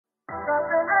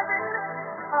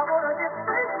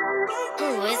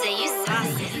Ooh, is it you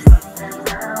saucy?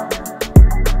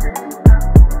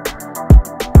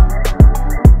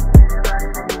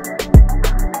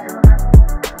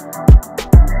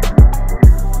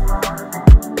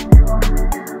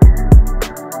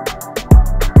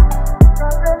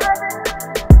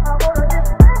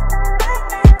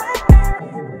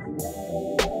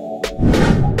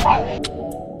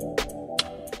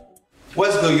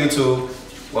 What's good, YouTube?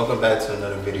 Welcome back to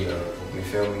another video. You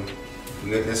feel me?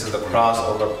 This is the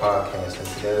Crossover Podcast, and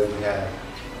today we have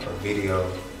a video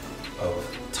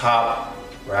of top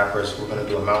rappers. We're gonna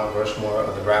do a Mount Rushmore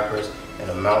of the rappers and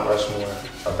a Mount Rushmore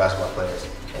of basketball players.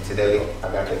 And today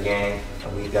I got the gang,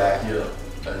 and we got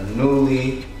a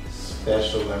newly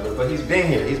special member, but he's been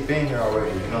here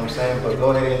already. You know what I'm saying? But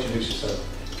go ahead and introduce yourself.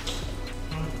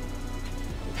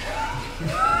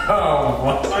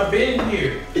 Oh, I've been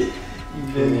here.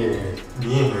 You've been here.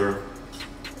 Being here.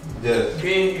 Yeah.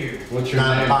 Been here. What's your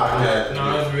name? Podcast.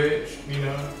 Nas Rich, you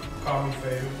know, call me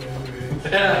favorite, Rich.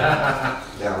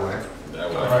 That way.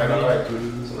 Alright.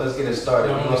 So let's get it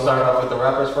started. We're gonna start off with the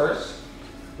rappers first.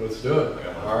 Let's do it.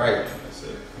 Alright.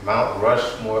 Mount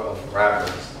Rushmore of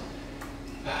rappers.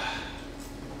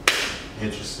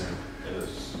 Interesting.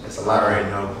 It's a lot. I already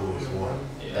know who's one.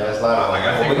 Yeah, it's a lot.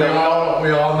 I think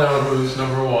we all know who's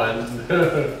number one.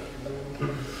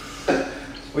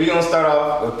 We're gonna start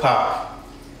off with Pop.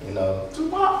 You know.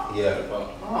 Tupac? Yeah.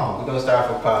 Oh. We're gonna start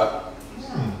off with Pop.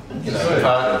 You know,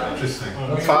 Pop. Interesting.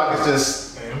 Pop is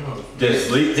just He's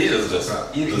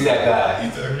that guy.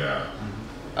 He's that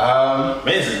guy.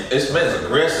 Man's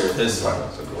aggressive with his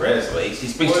songs. It's aggressive. Like, he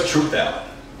speaks the truth out.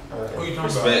 Who you talking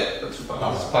Respect. It's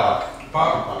Pop.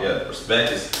 about? Yeah,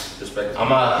 respect is.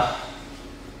 I'm out.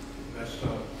 That's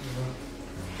tough.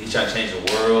 He's trying to change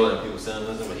the world and people saying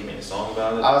this, but he made a song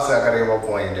about it. I would say I gotta give my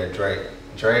point in there. Drake.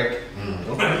 Drake.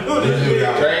 Drake.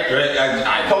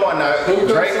 Come on now. Who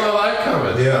Drake. saw that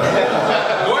coming?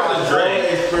 Yeah. What is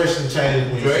Drake? Expression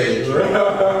changed when you said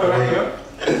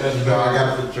Drake. You know, I got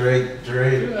the Drake.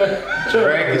 Drake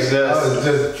is Oh, it's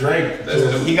just Drake.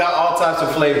 he got all types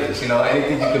of flavors. You know,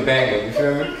 anything you can bang with. You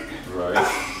feel me? Right.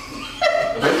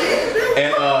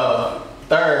 And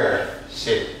third,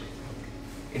 shit.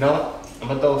 You know, I'm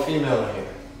gonna throw a female in here.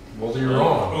 Well, you're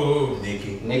wrong. Ooh.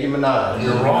 Nicki. Nicki Minaj.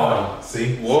 You're wrong.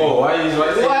 See? Whoa, why are you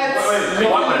like What? Nicki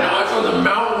Minaj on the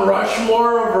Mount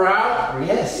Rushmore of rap?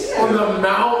 Yes. On the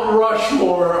Mount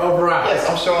Rushmore of rap. Yes,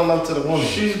 I'm showing love to the woman.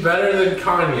 She's better than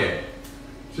Kanye.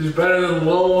 She's better than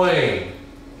Lil Wayne.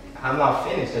 I'm not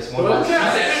finished. That's one. Well, But okay.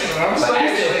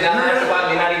 actually, that's why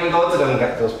we not even go to them.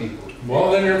 Got those people. Well,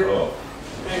 then you're.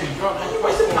 Baby, drop my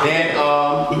question.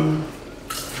 Then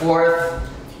fourth.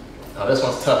 Oh, this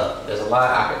one's tough. There's a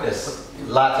lot. There's a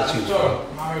lot to choose from.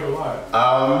 I heard a lot.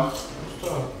 Ooh. It's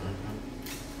tough.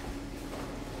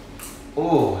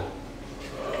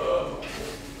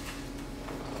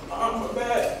 I'm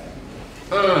bad.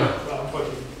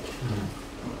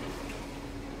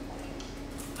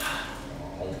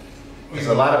 There's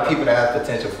a lot of people that have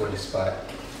potential for this spot,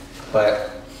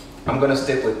 but I'm gonna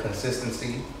stick with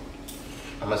consistency.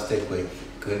 I'm gonna stick with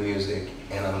good music,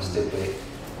 and I'm gonna stick with,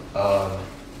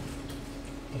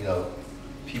 you know,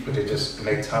 people that just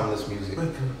make timeless music.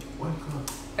 Wake up.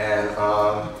 And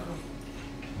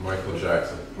Michael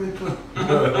Jackson. Wake up.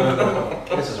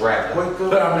 this is rap. Wake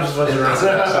up. I'm just messing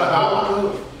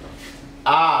around.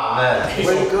 Ah man, He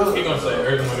gonna say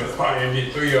everyone is quiet and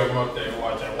get 3 of them up there and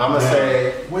watch that. I'm gonna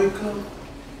say. Wake up.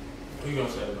 What you gonna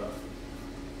say about it?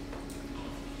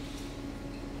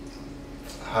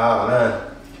 Ah man,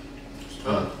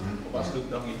 About Snoop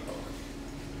Doggy.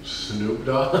 Snoop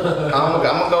Dogg. I'm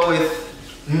gonna go with.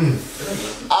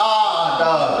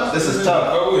 Dog, this is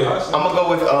tough. I'm gonna go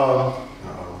with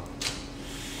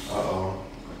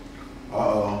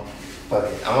Fuck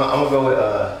it. I'm gonna go with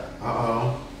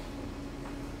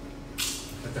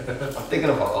I'm thinking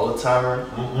of an old timer,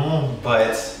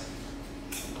 but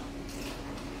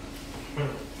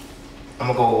I'm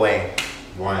gonna go with Wayne.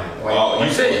 Wayne. Oh,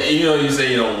 you say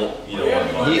you don't want.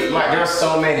 There's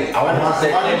so many. I wanted to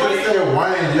say Kendrick.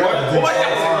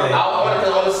 I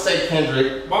wanted to say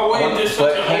Kendrick. Why Wayne just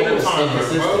but such an Kendrick's old timer,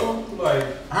 inconsistent. bro? Like,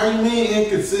 How you mean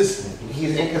inconsistent?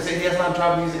 He's inconsistent. He has not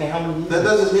dropped music in how many years? That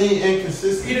doesn't mean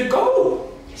inconsistent. he the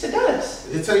GOAT. Yes, it does.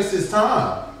 It takes his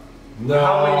time. No.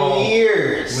 How many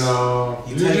years? No,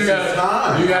 he takes his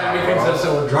time. You gotta be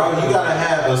consistent with Bro, dropping. you gotta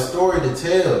have a story to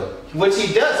tell. Which he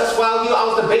does. That's why I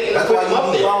was debating. That's why you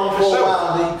be gone for a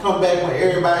while and then you come back when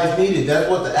everybody's needed. That's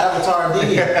what the Avatar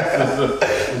did. I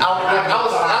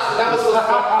was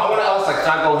like, should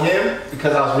I go him?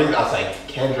 Because I was like,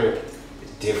 Kendrick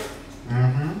is different.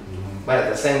 But at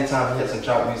the same time, he had some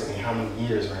drop music in how many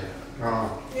years right now?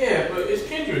 Yeah, but it's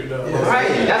Kendrick though. Yeah. Right,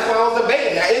 that's why I was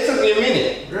debating. It took me a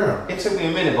minute. Yeah. It took me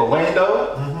a minute, but Wayne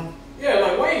though? Yeah,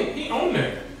 like Wayne, he owned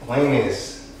that. Wayne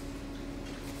is.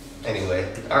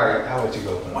 Anyway, alright, how would you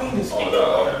go? Wayne is.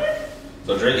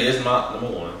 So Drake is my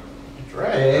number one.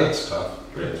 Drake. That's tough.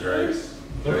 Drake is. Drake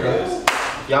is.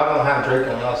 If y'all don't have Drake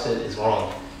on y'all shit, it's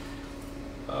wrong.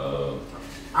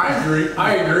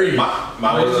 I agree. My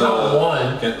was number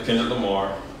one. Kendrick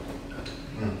Lamar.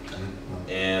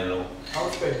 And I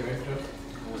respect Drake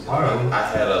though. I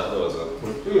had who was it?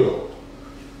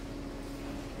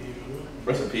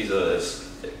 Rest in peace,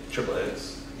 Triple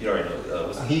X. You already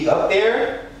know. He up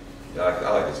there? Yeah, I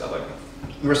like this. I like him.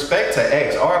 Respect to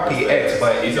X, RP X,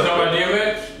 but He's You up talking about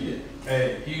there. DMX? Yeah.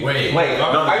 Hey, wait. No.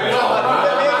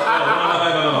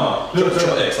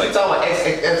 Triple X, like It's all like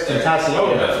X Tentacion.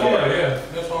 oh, that's hard. Yeah,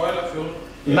 that's hard. I feel it.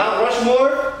 Mount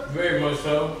Rushmore? Very much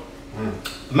so.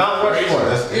 Mount Rushmore.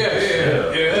 That's Yeah.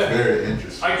 very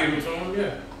interesting. I give it to him.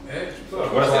 Yeah. X. What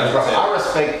Bro, else did I I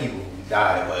respect people who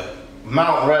die, but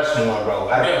Mount Rushmore, bro.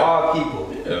 Out of all people,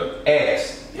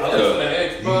 X. I listen to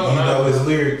X, You bro. know his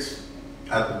lyrics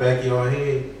out the back of your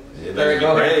head. Yeah, There you that'd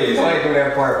go. be crazy. Go ahead and do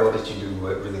that part, bro, that you do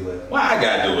really well. Why I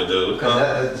gotta do it, dude? Because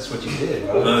that's what you did,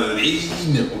 bro.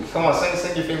 Come on,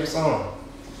 sing your favorite song.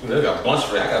 I got a bunch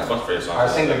of favorite songs. Alright,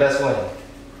 sing the best one.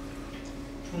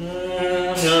 You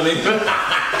know what I mean?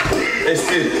 It's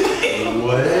still,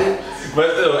 What? but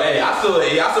still, hey, I still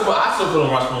put on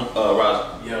Rushmore.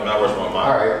 Not Rushmore.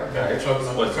 Alright.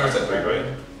 What's I said three, right?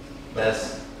 That's,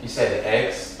 you said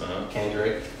X, Kendrick.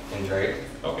 Kendrick, and Drake.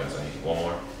 Okay, so one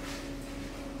more.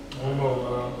 One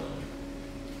more.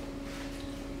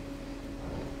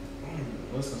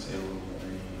 What's gonna say a little more?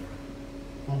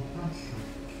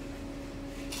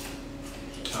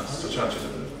 Still trying to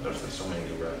there's like so many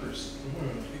good rappers.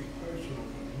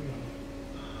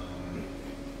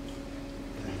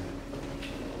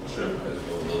 Sure, let's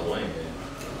go with Lil Wayne,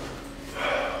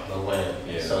 man. Lil Wayne.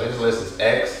 Yeah. So his list is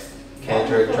X,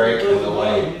 Kendrick, Drake, and Lil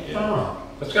Wayne. Yeah.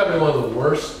 That's gotta be one of the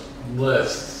worst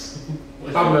lists.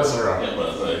 I'm messing around. Yeah, but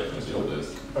it's like, what's your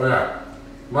list? Okay,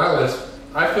 my list.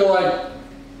 I feel like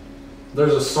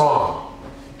there's a song,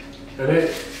 and it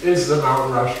is the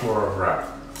Mount Rushmore of rap.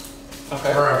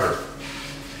 Okay. Forever.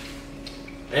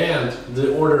 And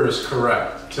the order is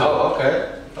correct too. Oh,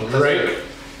 okay. Drake,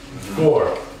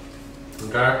 4.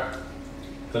 Okay.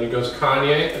 Then it goes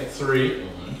Kanye at 3,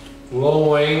 Lil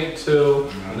Wayne 2,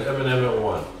 and Eminem at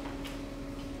 1.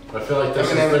 I feel like this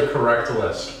is the correct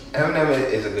list. Eminem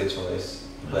is a good choice,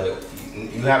 but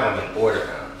you have them in order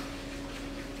now.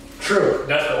 True.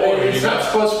 That's the order. It's not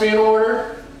supposed to be in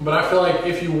order, but I feel like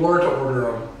if you were to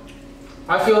order them,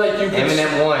 I feel like you could.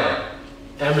 Eminem 1.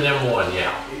 Eminem 1,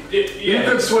 yeah. You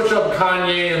could switch up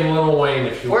Kanye and Lil Wayne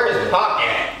if you Where wanted. is Pac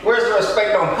at? Where's the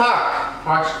respect on Pac?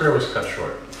 Pac's career was cut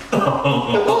short.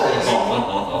 It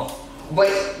was.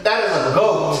 Wait, that is a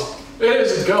GOAT. It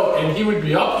is a GOAT, and he would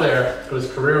be up there, but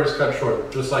his career was cut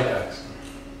short, just like X.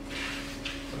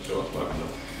 Sure,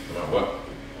 what?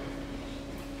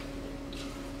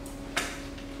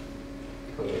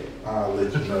 I'll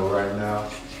let you know right now.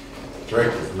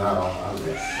 Drake is not on my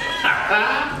list.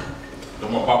 No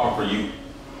more popping for you.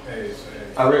 Hey,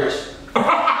 Rich.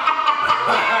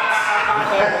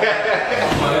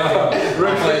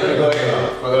 Go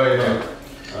ahead.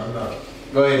 I'm not.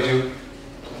 Go ahead, Ju.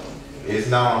 It's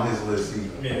not on his list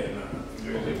either. Yeah,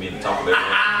 Okay, me and top of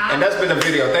that. And that's been the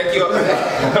video. Thank you.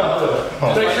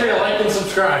 Make sure you like and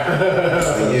subscribe.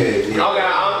 Yeah. Okay,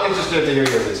 I'm interested to hear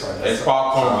your list right now. It's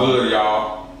popcorn good,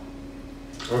 y'all.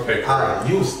 Okay,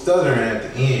 You was stuttering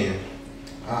at the end.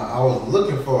 I was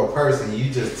looking for a person.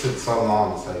 You just took so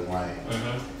long to say Wayne.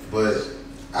 But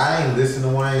I ain't listen to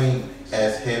Wayne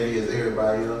as heavy as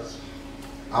everybody else.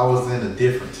 I was in a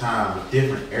different time, a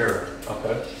different era.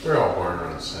 Okay. We're all born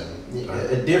around the same time.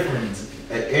 A different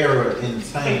era in the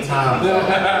same time.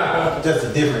 Just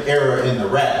a different era in the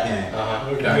rap game.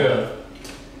 Okay. Yeah.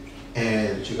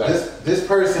 And You guys- this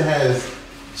person has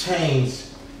changed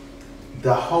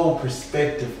the whole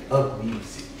perspective of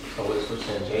music. Oh, what's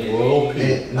that? Lil P.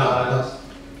 And,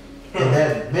 and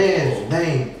that man's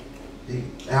name,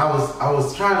 I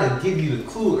was trying to give you the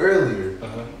clue earlier.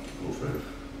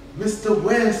 Mr.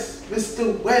 West,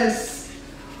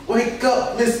 wake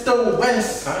up, Mr.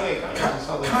 West.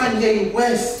 Kanye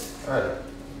West Alright.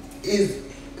 is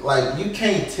like, you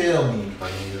can't tell me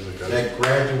that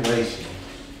Graduation.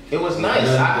 It was nice.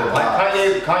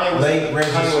 Kanye was Late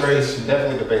registration.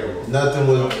 Definitely debatable. Nothing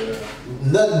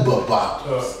but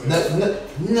bops.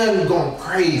 Nothing going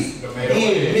crazy. He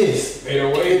ain't missed.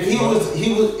 If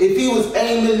he was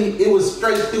aiming, it was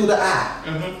straight through the eye.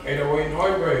 808 and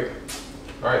Heartbreak.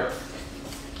 Right.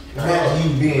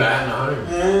 Imagine you being batting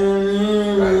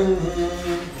 100.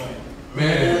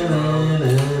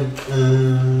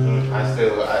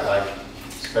 I like,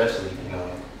 especially, you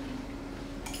know,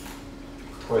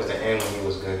 towards the end when he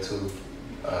was good too.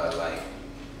 Like,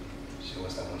 shit,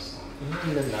 what's that one song?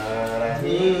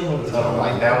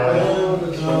 Like that one.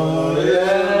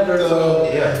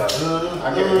 Yeah, like, I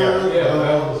get it. Yeah.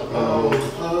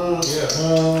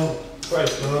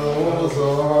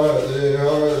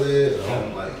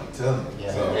 I'm telling you.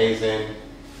 Yeah, amazing.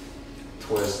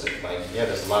 Towards the, like, yeah,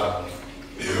 there's a lot of them.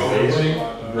 Amazing?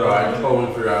 Bro, I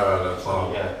totally forgot about that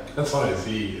song. Yeah. That song is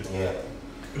easy. Yeah.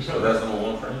 So that's number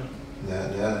one for him?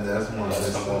 That's one.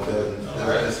 That's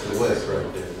the West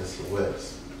right there. That's the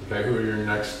West. Okay, who are your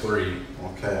next three?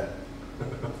 Okay.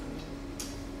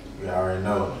 We already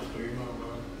know.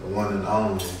 The one and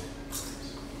only.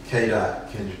 K-Dot,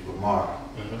 Kendrick Lamar.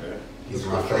 Okay. He's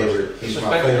my favorite. He's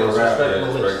my favorite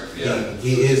rapper.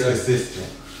 He is consistent.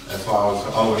 That's why I was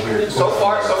over here. So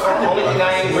far, the only thing I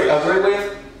ain't agree with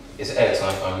is X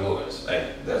on yours.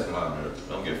 Hey, that's my nerve.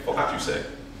 Don't give a fuck what you say.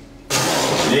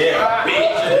 Yeah,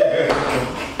 bitch.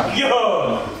 Yo.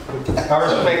 I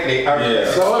respect it.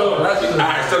 Yeah. So,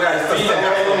 Alright, still got to see that.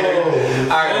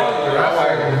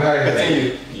 Alright,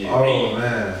 continue. Yeah. Oh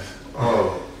man.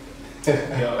 Oh.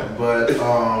 But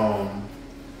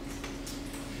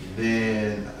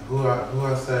then who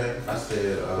I say? I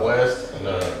said West and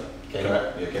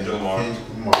Kendrick Lamar. Kendrick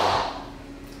Lamar.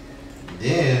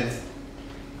 Then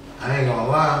I ain't gonna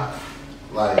lie,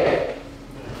 like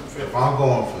if I'm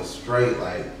going for straight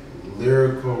like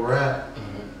lyrical rap,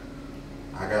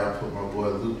 I gotta put my boy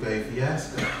Lupe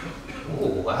Fiasco.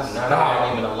 Ooh, I've not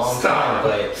heard him in a long time,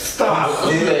 but Stop.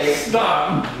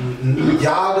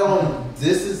 Y'all don't.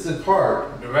 This is the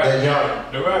part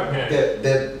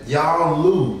that y'all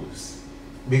lose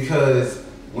because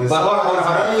when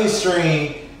somebody's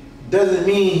mainstream doesn't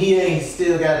mean he ain't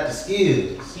still got the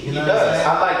skills. he does.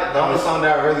 I like the only song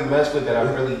that I really messed with that I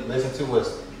really listened to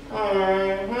was.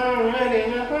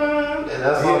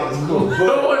 That song is cool.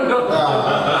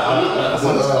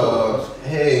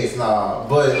 Hey, it's not.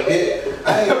 But it. I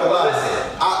ain't gonna lie.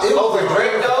 It was Over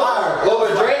Drake though. Over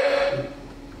Drake.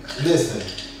 Listen.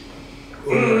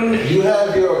 You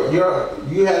have your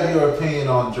opinion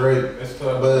on Drake,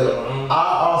 but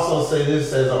I also say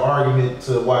this as an argument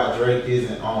to why Drake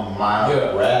isn't on my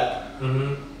rap.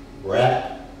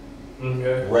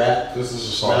 Rap. This is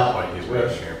a song point he's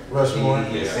making here. Rushmore.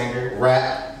 He's a singer.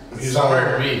 Rap. He's on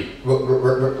R&B.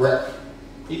 Rap.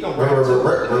 He can rap too.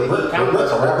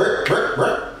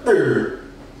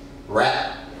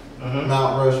 Rap.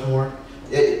 Mount Rushmore.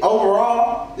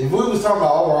 Overall, if we was talking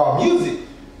about overall music,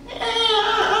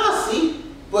 I see.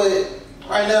 But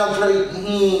right now, Drake,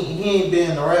 he ain't been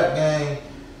in the rap game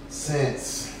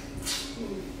since.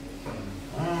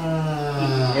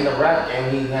 In the rap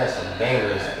game, he has some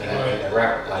bangers in the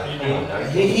rap. Like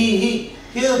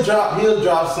he'll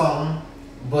drop something,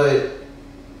 but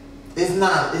it's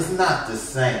not the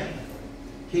same.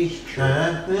 He's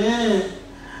trying.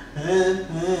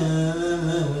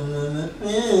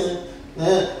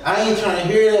 I ain't trying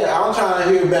to hear that. I'm trying to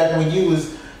hear back when you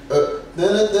was.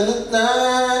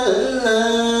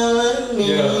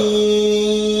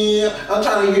 I'm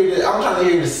trying to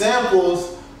hear the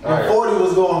samples when 40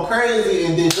 was going crazy,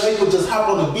 and then Drake would just hop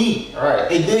on the beat.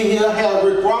 Right. And then he'll have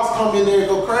Rick Ross come in there and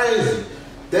go crazy.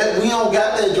 That we don't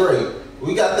got that Drake.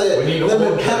 We got that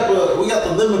lemon pepper. We got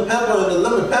the lemon pepper, and the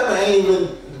lemon pepper ain't even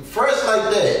fresh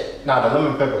like that. Nah, the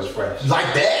lemon pepper was fresh.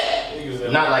 Like that?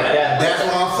 Not like that. That's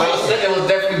what I'm saying. It was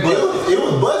definitely busting. It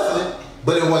was busting,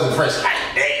 but it wasn't fresh like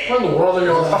that. What in the world are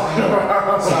you all talking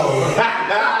about?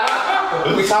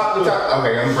 We talk.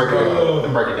 Okay, let me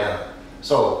break it down.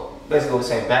 So basically, we're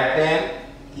saying back then,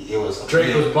 it was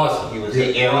Drake was busting. He was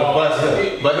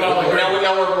busting. But now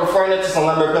we're referring it to some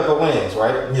lemon pepper wings,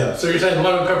 right? Yeah. So you're saying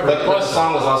lemon pepper? But the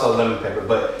song was also lemon pepper.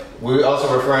 But we're also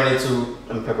referring it to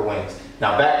lemon pepper wings.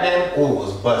 Now back then, it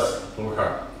was busting. Okay.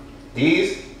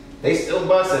 These, they still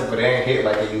busting, but they ain't hit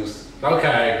like they used to. Okay,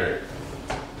 I agree.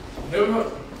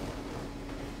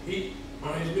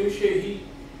 On his new shit,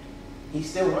 He's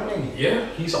still running it. yeah,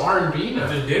 He's R&B now.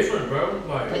 it's different, bro.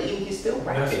 But Like, he's still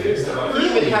that's rapping. it. Like, He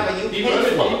even have a he UK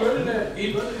flow. running that.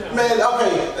 Man,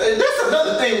 okay, that's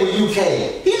another thing with UK.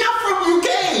 He not from UK.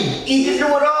 He can do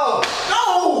it all.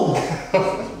 No.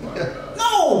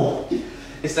 No.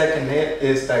 It's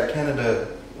that Canada.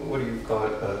 What do you call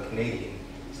it? Canadian.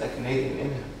 It's that Canadian in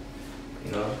him.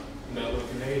 You know. Another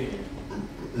Canadian.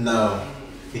 No,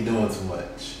 he doing too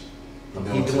much. He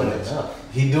doing enough.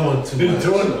 He doing too much.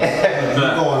 Doing He going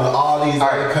to all these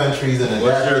other countries and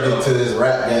adapting it to this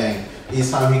rap game. each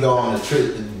time he go on a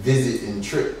trip to visit and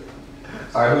trip.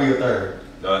 All right, who your third?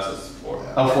 No, that's just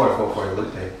 4. Oh, four.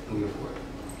 Lupe. Who your fourth?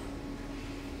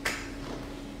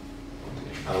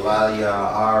 A lot of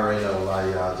y'all, I already know a lot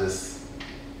of y'all just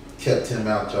kept him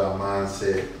out y'all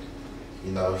mindset.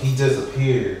 You know, he just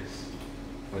appears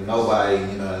when nobody,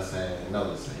 you know what I'm saying,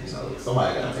 noticing. You know,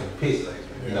 somebody got to take a picture.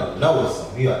 You know, notice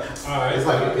him. He like, it's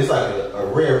like a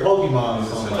rare Pokemon or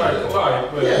something like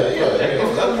that.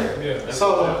 Yeah.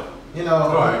 So, you know,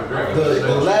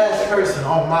 the last person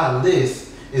on my list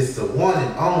is the one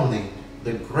and only,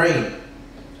 the great,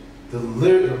 the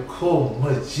lyrical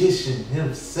magician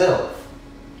himself,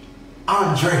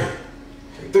 Andre.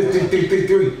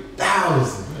 3,000.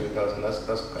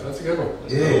 That's a good one.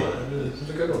 That's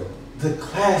a good one. The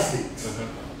classics.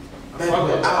 Back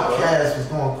when Outkast was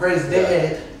going crazy, they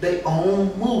had their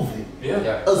own movie.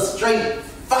 Yeah. A straight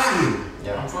fire.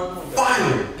 Yeah. I'm fucking with that.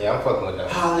 Fire. Yeah, I'm fucking with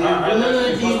that.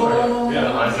 Hollywood, you want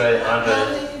Andre.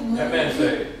 That man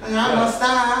said, I'm a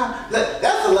style.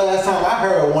 That's the last time I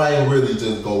heard Wayne really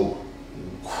just go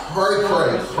cray.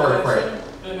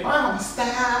 I'm a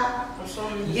style. I'm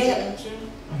sorry, Yeah. Jackson.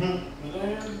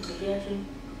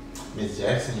 Miss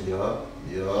Jackson, yup.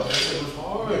 That shit was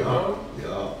hard, bro.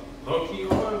 Yup. Low key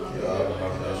hard.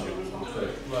 That shit was hard.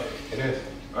 Like, It is.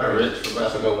 All right, Rich.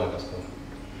 That's a good one. That's cool.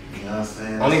 You know what I'm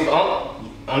saying?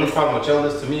 Only problem with your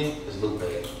list to me is Lupe.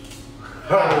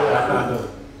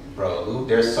 Bro, Lupe,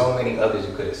 there's so many others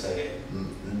you could have said.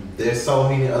 There's so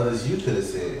many others you could have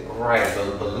said. Right, but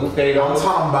Lupe, I'm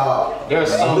talking about.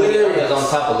 there's so many others on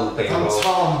top of Lupe, I'm bro.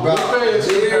 talking about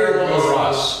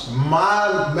lyrics.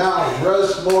 My Mount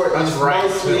Rushmore is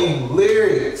mostly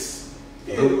lyrics.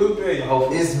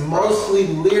 It's mostly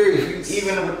lyrics.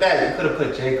 Even with that, you could have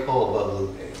put J. Cole above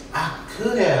Lupe. I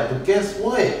could have, but guess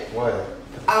what? What?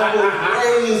 I was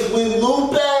raised with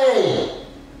Lupe.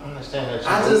 I understand that.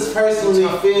 I just personally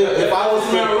feel if I was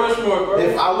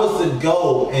to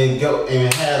go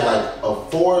and have like a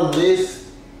 4 list.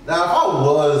 Now, if I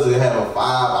was to have a 5,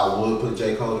 I would put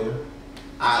J. Cole there.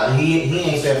 He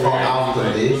ain't that far off the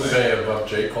list. Say above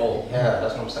J. Cole. Yeah,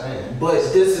 that's what I'm saying.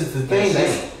 But this is the thing.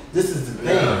 This is the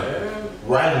thing.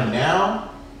 Right now,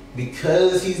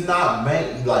 because he's not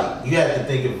made, like, you have to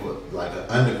think of like an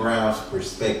underground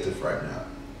perspective right now.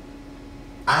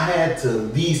 I had to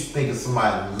at least think of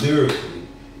somebody lyrically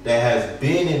that has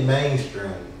been in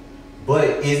mainstream but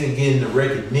isn't getting the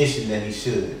recognition that he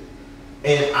should.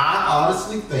 And I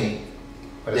honestly think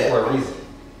But it's for a reason.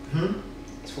 Hmm?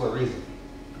 It's for a reason.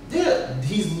 Yeah,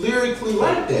 he's lyrically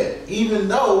like that, even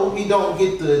though he don't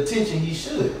get the attention he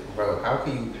should. Bro, how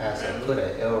can you pass and put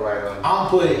an L right on? I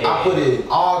put it in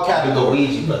all categories.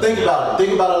 Luigi, but Think about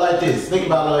it like this.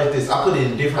 I put it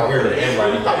in different eras.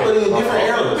 I put it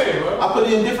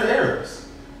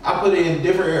in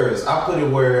different eras. I put it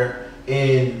where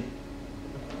in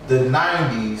the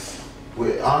 90s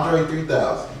with Andre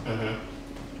 3000.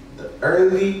 The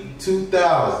early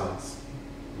 2000s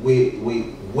with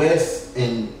West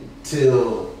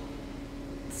until,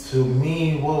 to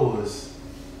me, what was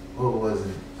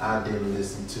it? I didn't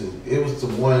listen to. It was the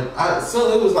one.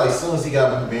 So it was like as soon as he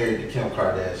got married to Kim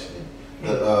Kardashian,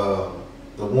 the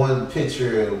one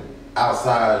picture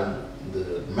outside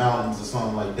the mountains or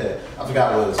something like that. I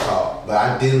forgot what it's called, but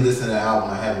I didn't listen to the album.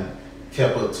 I haven't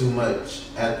kept up too much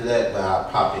after that, but I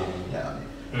pop it in and down.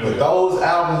 But those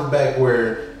albums back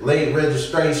where Late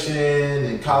Registration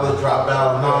and College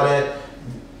Dropout and all that,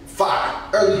 fire.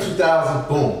 Early 2000s,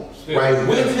 boom. Right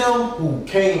with him, who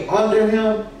came under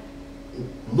him,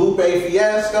 Lupe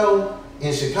Fiasco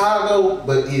in Chicago,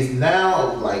 but is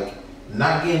now like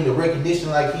not getting the recognition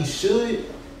like he should.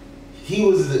 He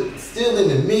was still in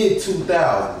the mid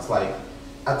 2000s. Like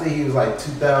I think he was like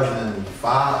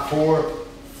 2005, 4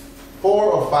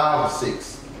 or 5 or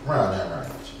 6, around that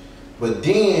range. But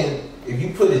then if you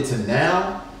put it to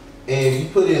now, and if you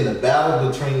put it in the battle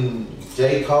between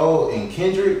J. Cole and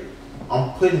Kendrick,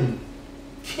 I'm putting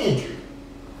Kendrick,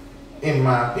 in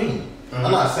my opinion. I'm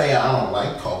not saying I don't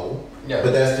like Cole,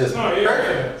 but that's just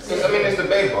preference. I mean, it's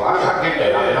debatable. I get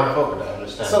that. I fuck with that. I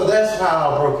understand. So that's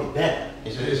how I broke it down.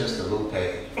 It's just the Lupe.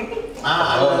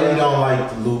 I really don't like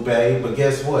the Lupe, but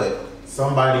guess what?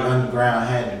 Somebody underground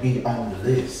had to be on the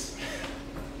list.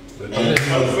 I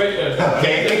respect that.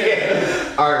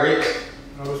 Okay. All right, Rich.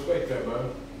 I respect that, bro.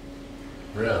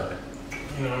 Really?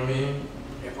 You know what I mean?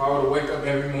 If I were to wake up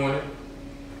every morning,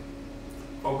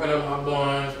 open up my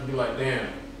blinds, and be like, damn,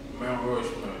 Mount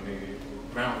Rushmore, nigga.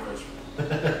 Mount Rushmore.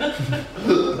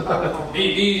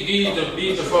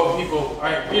 these the 4 people,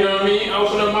 you know what I mean? I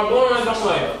open up my blinds, I'm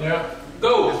like,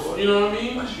 go, you know what I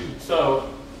mean? So,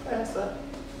 That's up.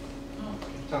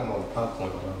 Talking about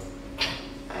popcorn, bro.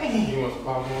 you want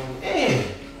pop on. Man,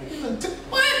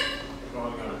 what?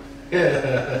 Oh, God.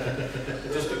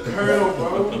 Just the kernel,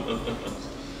 bro.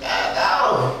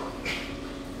 No.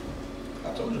 I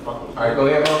told you fuck with. Alright, go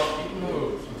ahead, bro. Keep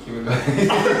moves. Keep it going.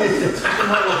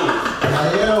 I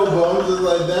am, but I'm just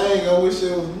like, dang, I wish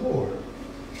there was more.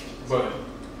 But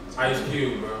Ice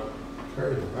Cube, bro.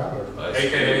 Curry Robert.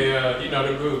 AKA, you know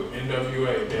the group,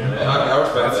 NWA. Damn. I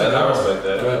respect that. I respect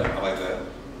that. I like that.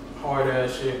 Hard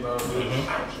ass shit, bro.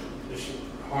 This shit,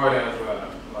 hard ass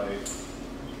rap. Like,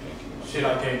 shit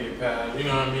I can't get past. You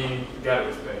know what I mean? You gotta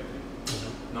respect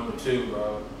it. Number 2,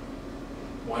 bro.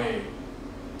 Wayne.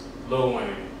 Lil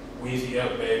Wayne. Weezy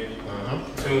Up, baby.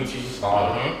 Tunchi.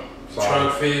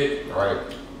 Truck fit. Right.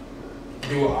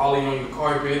 Do an ollie on your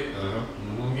carpet.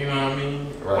 You know what I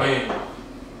mean? Right. Wayne.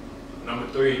 Number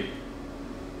 3.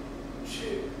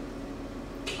 Shit.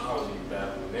 I was even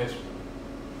battling this one.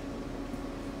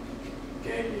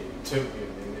 Gave me, took me a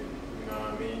minute. You know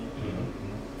what I mean?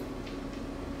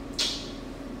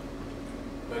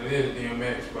 But it is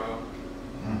DMX, bro.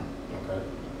 Okay.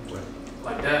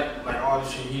 Like that, like all the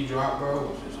shit he dropped, bro,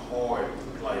 was just hard.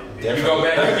 Like, if you Definitely. go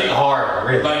back and get Hard,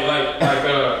 really.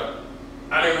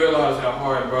 I didn't realize how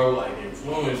hard, bro, like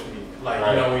influenced me. Like,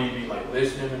 Right. you know, when you be like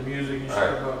listening to music and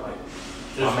shit, bro, like.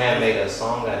 My man made a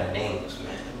song out of names,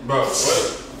 man. Bro, what?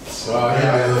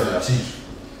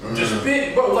 Just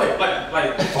spit, bro, like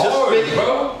bars, spitting.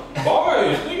 bro.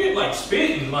 Bars, nigga, like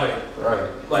spitting, like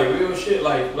real shit,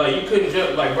 like you couldn't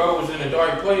just, like, bro was in a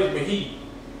dark place, but he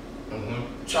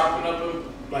chopping up,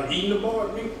 like eating the bar,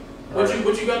 nigga.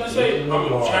 What you got to say? I'm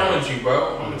gonna challenge you,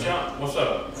 bro. I'm gonna challenge. What's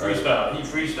up? Freestyle. He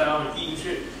freestyle and eating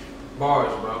shit.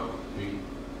 Bars, bro.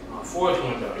 My 4th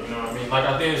one though, you know what I mean? Like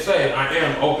I did say, I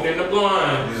am opening the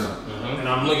blinds and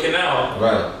I'm looking out.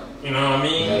 Right. You know what I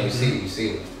mean? Yeah, you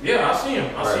see. Yeah, I see him.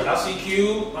 I see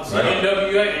Cube. I see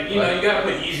NWA. And, you know, you gotta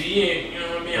put Easy in. You know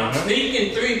what I mean? I'm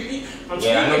sneaking 3 people. I'm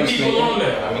sneaking people on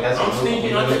there. I mean, that's I'm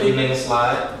sneaking. I'm sneaking.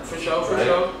 Slide. For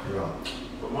sure.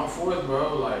 But my 4th,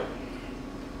 bro, like,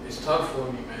 it's tough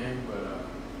for me, man. But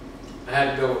I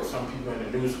had to go with some people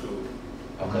in the new school.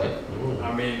 Okay.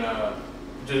 I mean,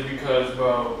 just because,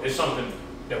 bro, it's something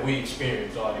that we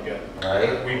experience all together.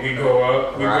 Right. We grow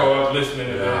up. We grow up listening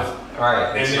to this.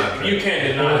 Right. And you can't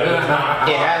deny that.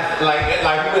 Yeah, like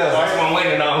who else? That's what I'm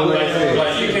waiting on. Who else is?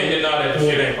 Like, you can't deny that the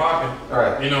shit ain't popping.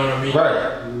 Right. You know what I mean?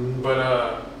 Right. But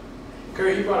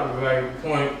Curry, he brought up a very good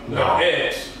point. No.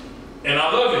 X. And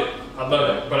I love it.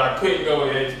 But I couldn't go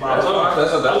with X. I love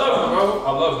him, bro.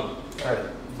 I love him. Right.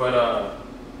 But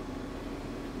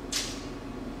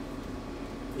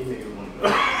he nigga wanna know.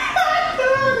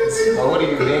 Well, what do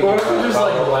you think? What if we just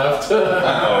like left?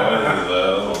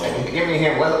 Give me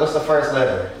here. What's the first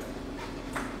letter?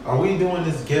 Are we doing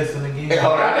this guessing again? Hey,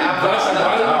 hold on.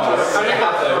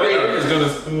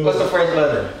 What's the first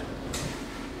letter?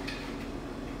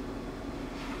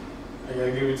 I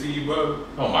gotta give it to you, bro.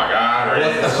 Oh my God.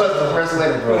 What's the first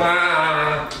letter, bro?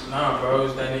 Nah, bro,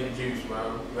 it's that nigga Juice,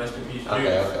 bro. Rest in peace, Juice.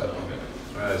 Okay.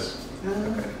 Nice.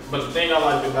 But the thing I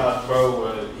liked about bro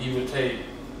was he would take,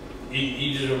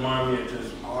 he just reminded me of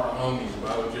just all the homies,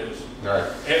 bro. Just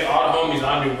and all the homies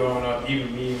I knew growing up,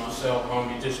 even me, myself,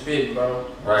 homie, just spitting, bro.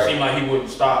 Right. Seemed like he wouldn't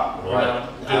stop. You know?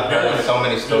 I've heard so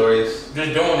many stories.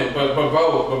 Just doing it, but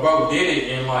bro did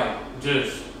it and like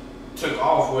just took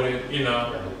off with it, you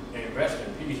know. And rest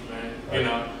in peace, man. You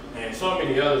know. And so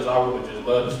many others I would have just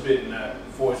loved to spit in that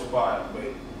 4th spot, but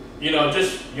you know,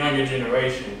 just younger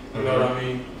generation. You know what I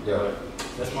mean? Yeah. But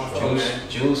that's my fault, man.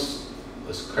 Juice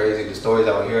was crazy. The stories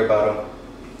I would hear about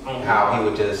him, how he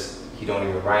would just, he don't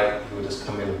even write. He would just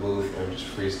come in the booth and just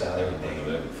freestyle everything.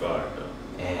 That'd be fire, though.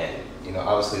 And you know,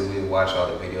 obviously we watch all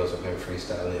the videos of him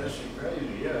freestyling. That shit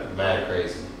crazy, yeah. Mad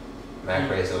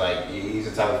crazy. Like he's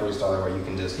the type of freestyler where you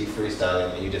can just, he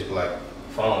freestyling and you just be like,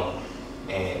 phone,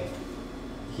 and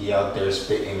he out there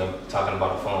spitting, talking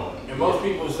about a phone. And most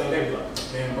people say, they be like,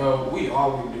 man, bro, we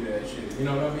always do that shit. You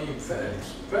know what I mean?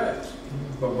 Facts.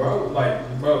 But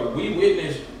bro, we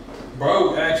witnessed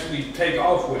bro actually take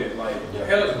off with it. Like,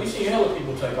 we seen hella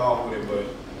people take off with it, but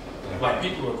like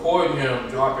people recording him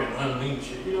dropping unlinked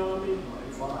shit. You know what I mean?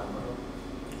 Like, fire,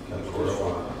 bro.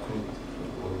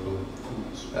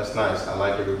 That's nice. I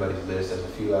like everybody's list. There's a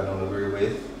few I don't agree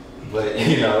with, but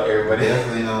you know, everybody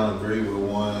definitely don't agree with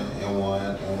one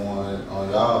on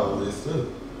y'all list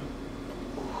too.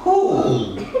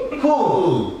 Who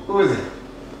is it?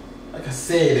 Like I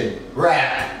said,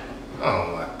 rap. Oh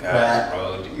my God,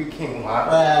 bro! You can't lie.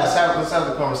 Let's have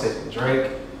the conversation.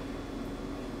 Drake,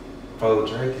 bro.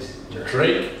 Drake is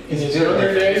in his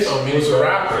younger days was a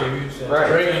rapper. Right.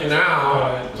 Drake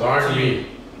now is R&B. You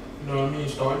know what I mean?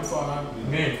 Starting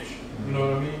 5, bench. You know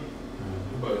what I mean?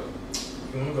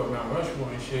 I'm gonna go around Rushmore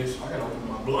and shit, so I gotta open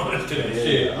my blinds to that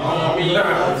shit. You know Oh, what I mean?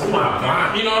 come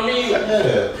on. You know what I mean?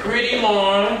 Yeah. Pretty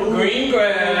lawn, green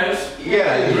grass.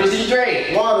 Yeah, Drizzy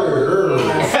Drake. Water.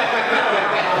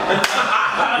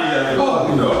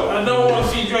 I don't want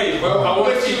to see Drake, bro. I want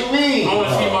What to see. you mean? I want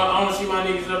to see my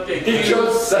niggas up there. He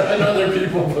chose 7 other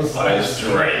people besides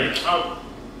Drake.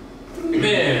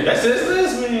 Man, That's his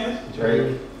list, man.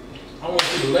 Drake. I want to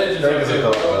see the legends Drake up is a there,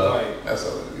 dope, bro. Like, That's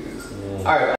all it is. All right.